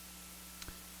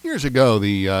Years ago,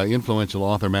 the influential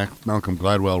author Malcolm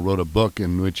Gladwell wrote a book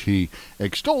in which he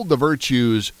extolled the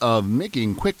virtues of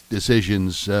making quick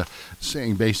decisions,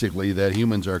 saying basically that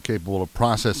humans are capable of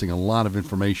processing a lot of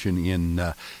information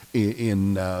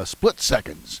in split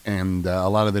seconds, and a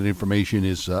lot of that information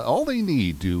is all they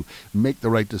need to make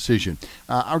the right decision.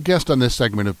 Our guest on this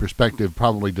segment of Perspective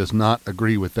probably does not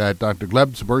agree with that. Dr.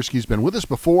 Gleb Tsibursky's been with us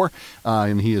before,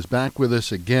 and he is back with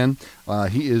us again.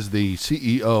 He is the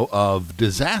CEO of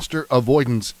Disaster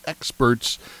Avoidance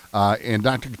Experts. And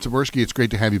Dr. Tsibursky, it's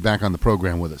great to have you back on the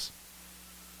program with us.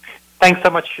 Thanks so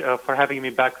much for having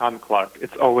me back on, Clark.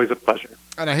 It's always a pleasure.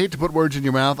 And I hate to put words in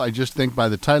your mouth. I just think by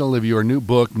the title of your new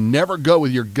book, Never Go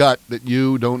With Your Gut, that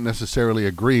you don't necessarily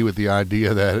agree with the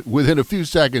idea that within a few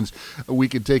seconds we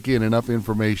can take in enough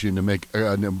information to make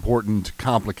an important,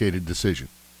 complicated decision.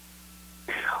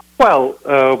 Well,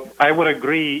 I would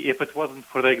agree if it wasn't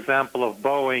for the example of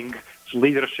Boeing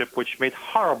leadership, which made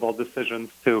horrible decisions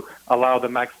to allow the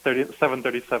MAX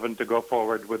 737 to go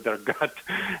forward with their gut,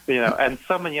 and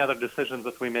so many other decisions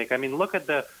that we make. I mean, look at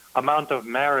the amount of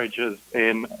marriages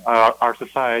in our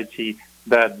society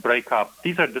that break up.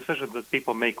 These are decisions that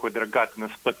people make with their gut in a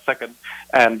split second,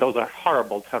 and those are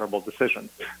horrible, terrible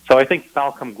decisions. So I think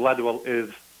Malcolm Gladwell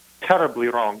is terribly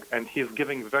wrong, and he's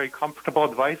giving very comfortable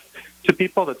advice to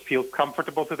people that feel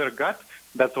comfortable to their gut.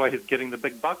 That's why he's getting the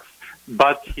big bucks.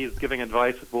 But he's giving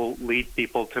advice that will lead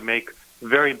people to make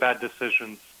very bad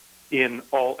decisions in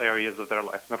all areas of their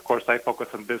life. And of course, I focus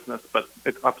on business, but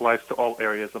it applies to all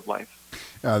areas of life.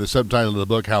 The subtitle of the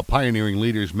book, How Pioneering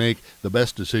Leaders Make the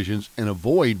Best Decisions and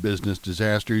Avoid Business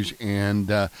Disasters.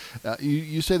 And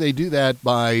you say they do that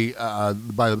by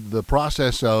the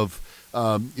process of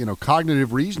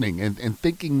cognitive reasoning and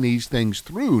thinking these things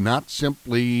through, not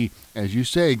simply, as you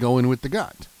say, going with the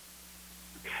gut.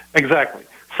 Exactly.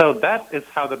 So that is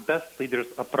how the best leaders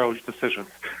approach decisions.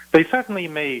 They certainly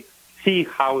may see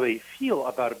how they feel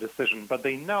about a decision, but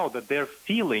they know that their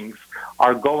feelings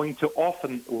are going to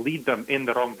often lead them in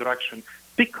the wrong direction,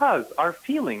 because our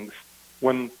feelings,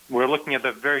 when we're looking at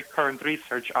the very current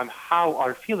research on how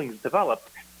our feelings developed,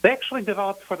 they actually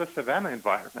developed for the savannah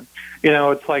environment.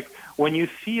 It's like when you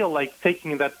feel like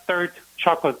taking that third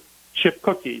chocolate chip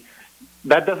cookie,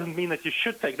 that doesn't mean that you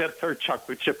should take that third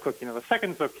chocolate chip cookie. The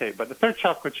second's okay, but the third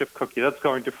chocolate chip cookie, that's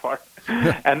going too far.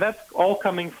 And that's all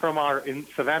coming from our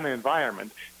savannah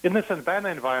environment. In the savannah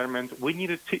environment, we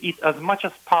needed to eat as much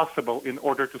as possible in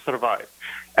order to survive.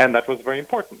 And that was very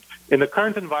important. In the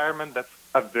current environment, that's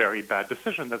a very bad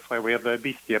decision. That's why we have the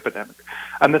obesity epidemic.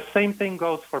 And the same thing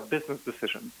goes for business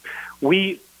decisions.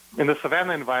 We, in the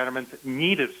savannah environment,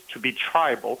 needed to be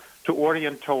tribal to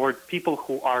orient toward people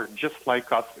who are just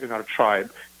like us in our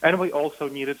tribe. And we also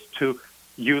needed to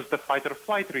use the fight or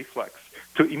flight reflex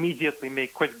to immediately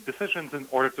make quick decisions in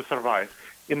order to survive.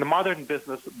 In the modern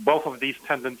business, both of these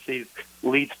tendencies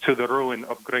lead to the ruin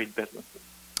of great businesses.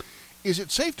 Is it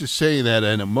safe to say that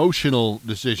an emotional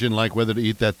decision, like whether to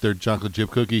eat that third chocolate chip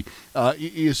cookie,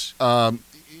 is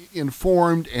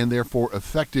informed and therefore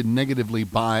affected negatively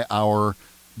by our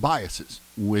biases,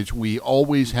 which we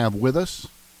always have with us?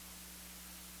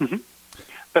 Mm-hmm.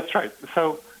 That's right.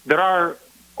 So there are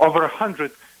over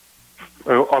 100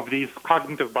 of these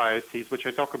cognitive biases, which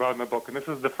I talk about in the book. And this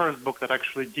is the first book that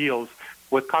actually deals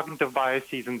with cognitive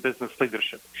biases in business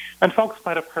leadership. And folks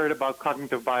might have heard about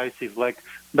cognitive biases like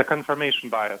the confirmation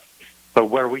bias, so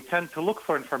where we tend to look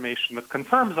for information that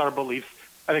confirms our beliefs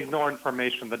and ignore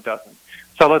information that doesn't.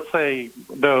 So let's say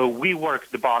the WeWork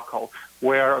debacle,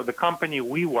 where the company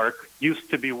WeWork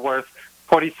used to be worth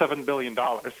 $47 billion.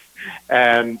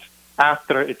 And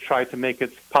after it tried to make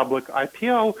its public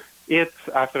IPO,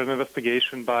 after an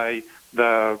investigation by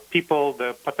the people,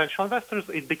 the potential investors,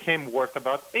 it became worth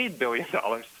about $8 billion.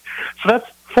 So that's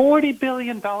 $40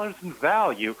 billion in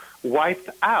value wiped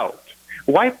out.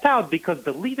 Wiped out because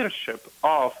the leadership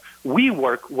of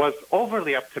WeWork was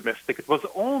overly optimistic. It was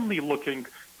only looking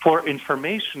for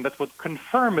information that would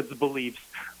confirm its beliefs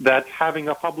that having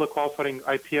a public offering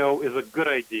IPO is a good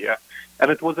idea.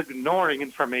 And it was ignoring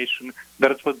information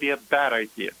that it would be a bad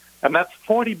idea. And that's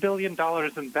 $40 billion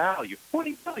in value.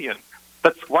 $40 billion.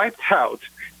 That's wiped out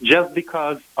just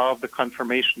because of the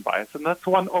confirmation bias. And that's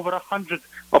one over 100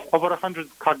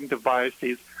 cognitive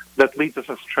biases that leads us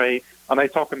astray. And I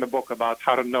talk in the book about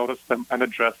how to notice them and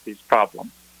address these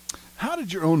problems. How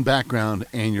did your own background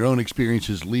and your own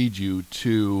experiences lead you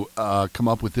to come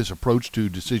up with this approach to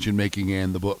decision-making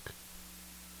and the book?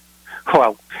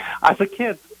 Well, as a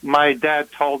kid, my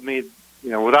dad told me,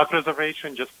 without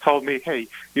reservation, just told me, hey,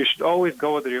 you should always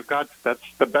go with your gut. That's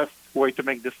the best way to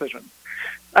make decisions.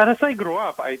 And as I grew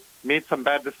up, I made some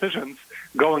bad decisions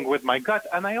going with my gut,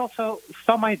 and I also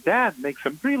saw my dad make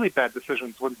some really bad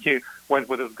decisions when he went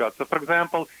with his gut. So, for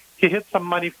example, he hid some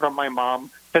money from my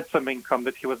mom, hid some income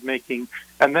that he was making,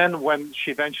 and then when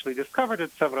she eventually discovered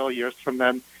it several years from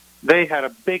then, they had a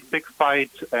big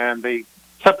fight, and they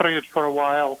separated for a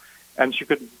while, and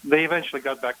they eventually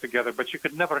got back together, but she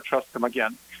could never trust him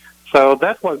again. So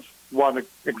that was one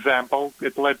example.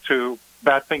 It led to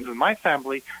bad things in my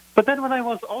family. But then when I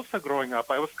was also growing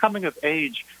up, I was coming of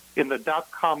age in the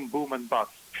dot-com boom and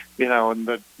bust. In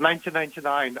the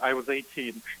 1999, I was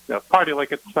 18. Party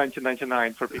like it's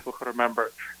 1999 for people who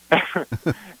remember.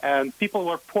 And people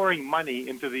were pouring money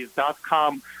into these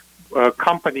dot-com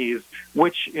companies,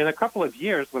 which in a couple of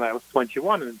years, when I was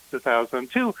 21 in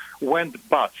 2002, went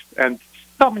bust. And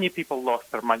so many people lost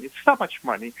their money, so much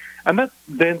money. And that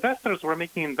the investors were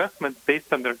making investments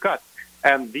based on their gut.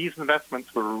 And these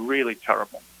investments were really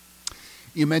terrible.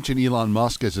 You mentioned Elon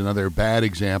Musk as another bad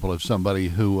example of somebody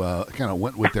who kind of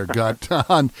went with their gut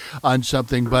on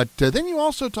something. But then you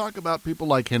also talk about people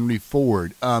like Henry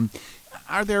Ford.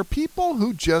 Are there people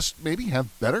who just maybe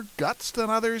have better guts than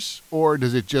others, or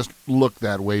does it just look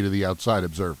that way to the outside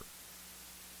observer?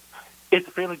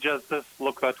 It really just does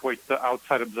look that way to the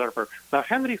outside observer. Now,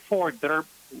 Henry Ford,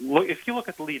 if you look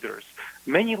at leaders,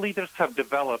 many leaders have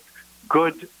developed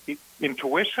good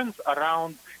intuitions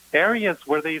around areas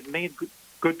where they've made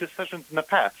good decisions in the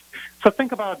past. So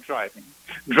think about driving.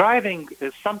 Driving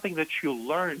is something that you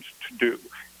learned to do.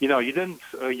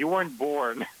 You weren't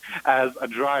born as a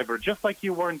driver, just like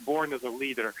you weren't born as a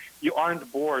leader. You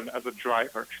aren't born as a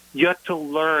driver. You had to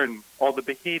learn all the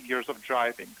behaviors of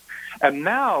driving. And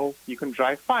now you can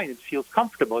drive fine. It feels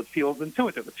comfortable. It feels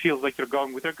intuitive. It feels like you're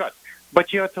going with your gut.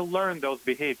 But you had to learn those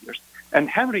behaviors. And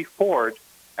Henry Ford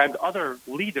and other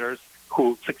leaders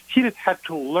who succeeded had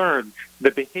to learn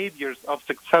the behaviors of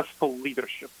successful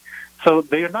leadership. So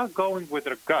they are not going with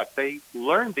their gut. They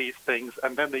learned these things,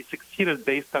 and then they succeeded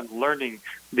based on learning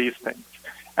these things.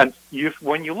 And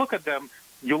when you look at them,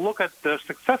 you look at their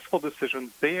successful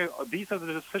decisions. These are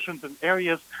the decisions in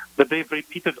areas that they've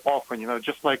repeated often,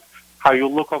 just like how you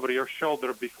look over your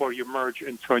shoulder before you merge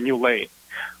into a new lane.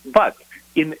 But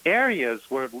in areas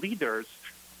where leaders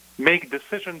make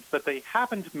decisions that they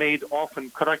haven't made often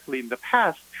correctly in the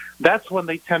past, that's when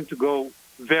they tend to go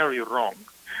very wrong.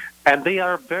 And they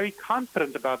are very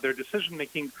confident about their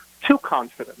decision-making, too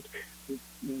confident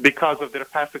because of their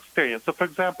past experience. So, for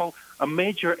example, a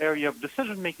major area of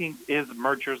decision-making is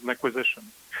mergers and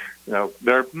acquisitions.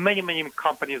 There are many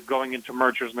companies going into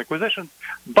mergers and acquisitions,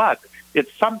 but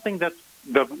it's something that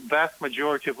the vast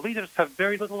majority of leaders have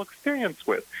very little experience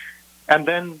with. And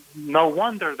then no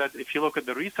wonder that if you look at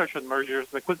the research on mergers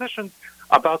and acquisitions,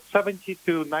 about 70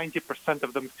 to 90%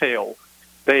 of them fail.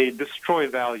 They destroy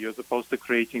value as opposed to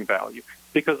creating value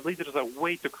because leaders are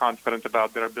way too confident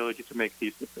about their ability to make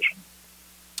these decisions.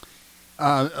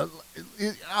 Are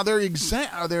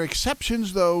there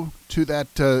exceptions, though, to that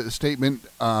statement,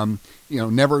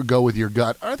 never go with your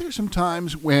gut? Are there some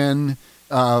times when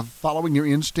following your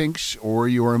instincts or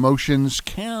your emotions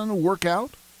can work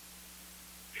out?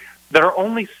 There are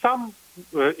only some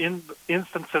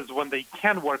instances when they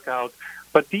can work out,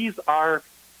 but these are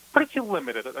pretty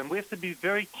limited, and we have to be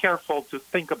very careful to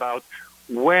think about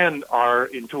when our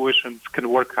intuitions can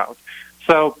work out.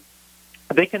 So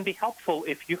they can be helpful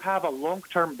if you have a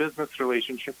long-term business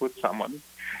relationship with someone,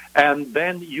 and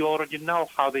then you already know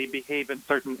how they behave in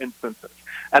certain instances.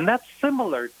 And that's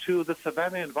similar to the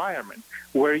savanna environment,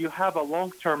 where you have a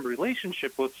long-term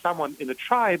relationship with someone in a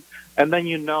tribe, and then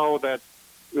you know that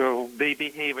they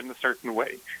behave in a certain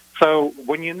way. So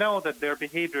when you know that their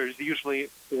behavior is usually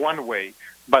one way,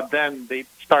 but then they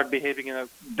start behaving in a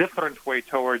different way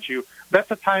towards you, that's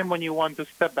a time when you want to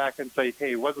step back and say,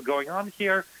 hey, what's going on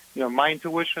here? My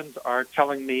intuitions are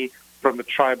telling me from the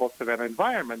tribal savanna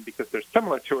environment, because they're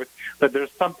similar to it, that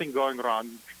there's something going wrong,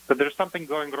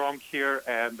 here,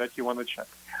 and that you want to check.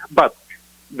 But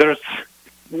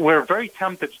we're very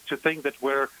tempted to think that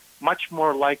we're much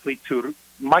more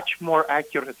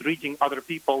accurate at reading other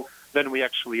people than we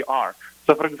actually are.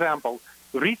 So, for example,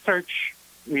 research,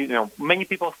 many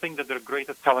people think that they're great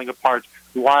at telling apart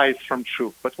lies from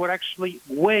truth, but we're actually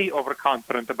way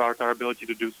overconfident about our ability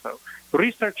to do so.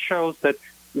 Research shows that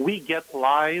we get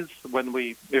lies when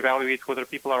we evaluate whether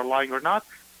people are lying or not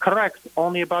correct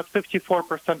only about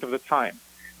 54% of the time.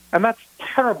 And that's a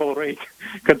terrible rate,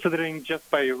 considering just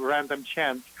by random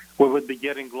chance we would be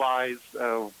getting lies,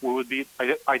 we would be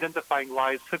identifying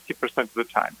lies 50% of the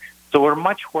time. So we're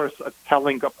much worse at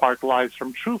telling apart lies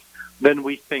from truth than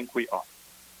we think we are.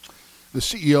 The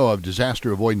CEO of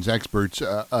Disaster Avoidance Experts,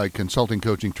 a consulting,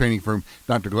 coaching, training firm,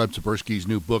 Dr. Gleb Tsipursky's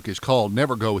new book is called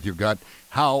Never Go With Your Gut,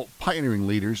 How Pioneering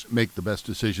Leaders Make the Best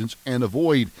Decisions and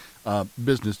Avoid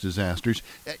Business Disasters.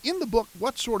 In the book,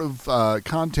 what sort of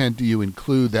content do you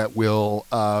include that will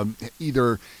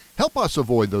either help us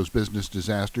avoid those business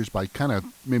disasters by kind of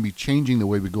maybe changing the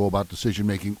way we go about decision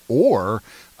making, or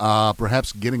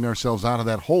perhaps getting ourselves out of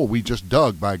that hole we just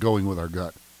dug by going with our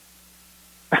gut?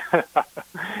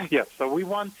 Yes, so we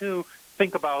want to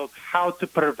think about how to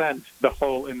prevent the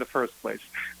hole in the first place.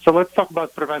 So let's talk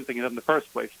about preventing it in the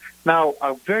first place. Now,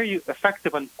 a very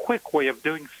effective and quick way of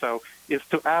doing so is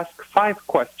to ask 5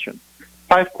 questions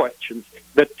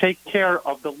that take care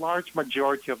of the large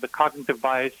majority of the cognitive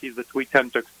biases that we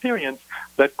tend to experience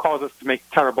that cause us to make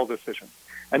terrible decisions.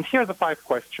 And here are the 5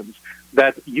 questions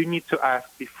that you need to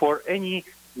ask before any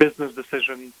business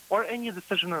decision or any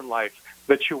decision in life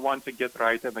that you want to get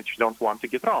right and that you don't want to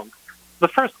get wrong. The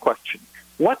first question: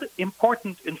 what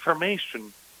important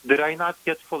information did I not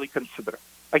yet fully consider?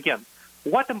 Again,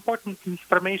 what important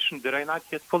information did I not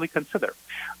yet fully consider?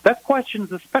 That question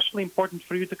is especially important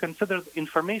for you to consider the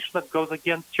information that goes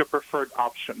against your preferred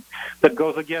option, that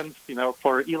goes against,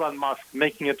 for Elon Musk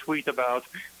making a tweet about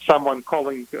someone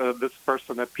calling this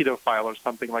person a pedophile or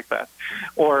something like that,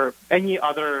 or any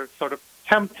other sort of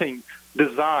tempting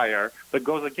desire that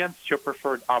goes against your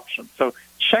preferred option. So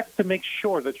check to make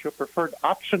sure that your preferred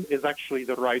option is actually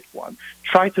the right one.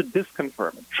 Try to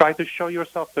disconfirm it. Try to show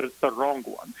yourself that it's the wrong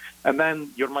one. And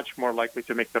then you're much more likely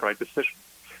to make the right decision.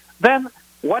 Then,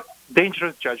 what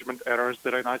dangerous judgment errors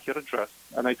did I not yet address?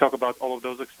 And I talk about all of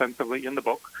those extensively in the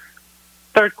book.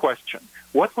 Third question: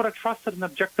 what would a trusted and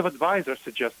objective advisor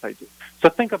suggest I do? So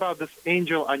think about this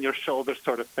angel on your shoulder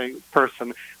sort of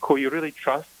person who you really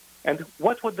trust. And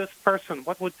what would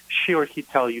she or he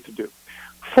tell you to do?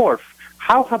 Fourth,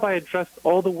 how have I addressed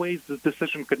all the ways this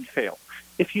decision can fail?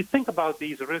 If you think about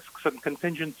these risks and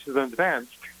contingencies in advance,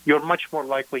 you're much more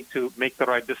likely to make the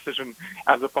right decision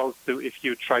as opposed to if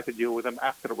you try to deal with them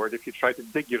afterward, if you try to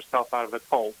dig yourself out of that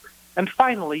hole. And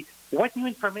finally, what new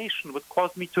information would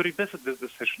cause me to revisit this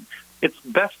decision? It's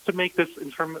best to make this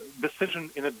decision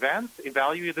in advance,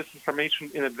 evaluate this information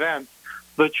in advance,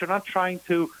 so that you're not trying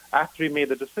to, after you made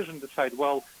the decision, decide,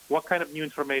 well, what kind of new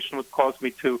information would cause me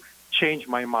to change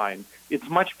my mind? It's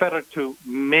much better to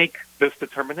make this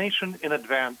determination in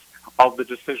advance of the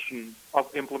decision,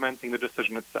 of implementing the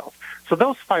decision itself. So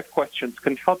those 5 questions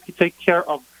can help you take care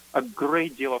of a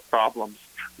great deal of problems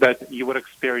that you would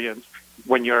experience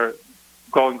when you're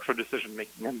going through decision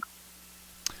making.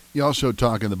 You also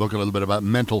talk in the book a little bit about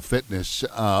mental fitness,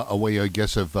 a way, I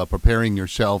guess, of preparing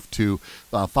yourself to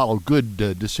follow good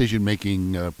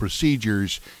decision-making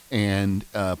procedures and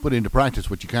put into practice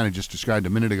what you kind of just described a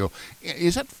minute ago.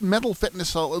 Is that mental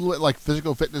fitness a little bit like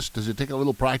physical fitness? Does it take a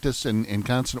little practice and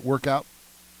constant workout?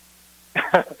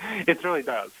 It really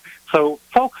does. So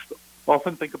folks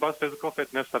often think about physical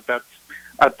fitness, that's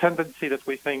a tendency that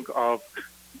we think of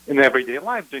in everyday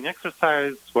life, doing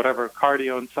exercise, whatever,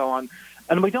 cardio, and so on.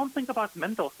 And we don't think about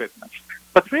mental fitness.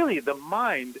 But really, the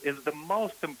mind is the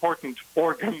most important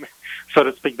organ, so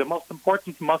to speak, the most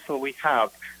important muscle we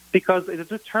have, because it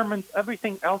determines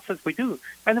everything else that we do.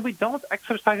 And we don't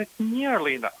exercise it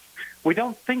nearly enough. We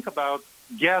don't think about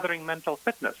gathering mental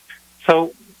fitness.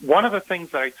 So one of the things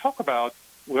that I talk about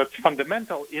that's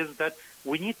fundamental is that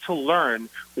we need to learn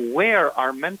where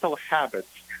our mental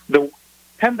habits, the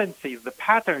tendencies, the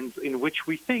patterns in which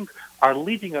we think are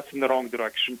leading us in the wrong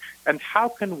direction, and how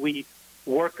can we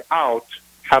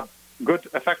have good,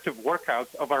 effective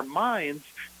workouts of our minds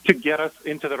to get us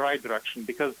into the right direction,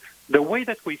 because the way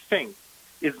that we think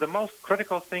is the most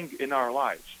critical thing in our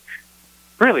lives.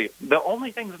 Really, the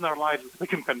only things in our lives that we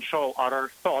can control are our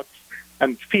thoughts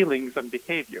and feelings and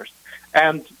behaviors.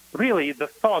 And really, the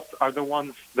thoughts are the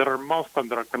ones that are most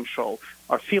under our control.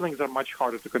 Our feelings are much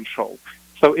harder to control.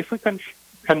 So if we can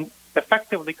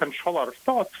effectively control our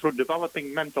thoughts through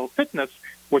developing mental fitness,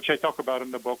 which I talk about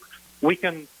in the book, we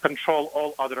can control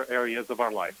all other areas of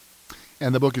our life.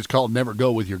 And the book is called Never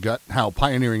Go With Your Gut, How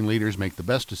Pioneering Leaders Make the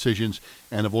Best Decisions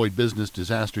and Avoid Business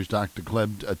Disasters. Dr.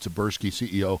 Gleb Tsipursky,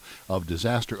 CEO of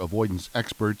Disaster Avoidance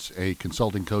Experts, a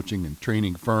consulting, coaching, and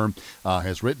training firm,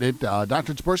 has written it.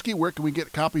 Dr. Tsipursky, where can we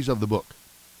get copies of the book?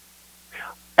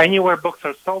 Anywhere books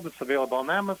are sold, it's available on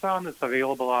Amazon. It's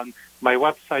available on my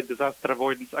website,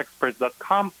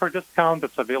 disasteravoidanceexperts.com, for discount.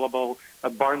 It's available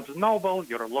at Barnes & Noble,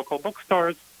 your local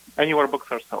bookstores, anywhere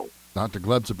books are sold. Dr.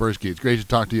 Gleb Tsipursky, it's great to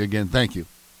talk to you again. Thank you.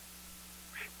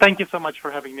 Thank you so much for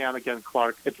having me on again,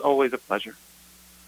 Clark. It's always a pleasure.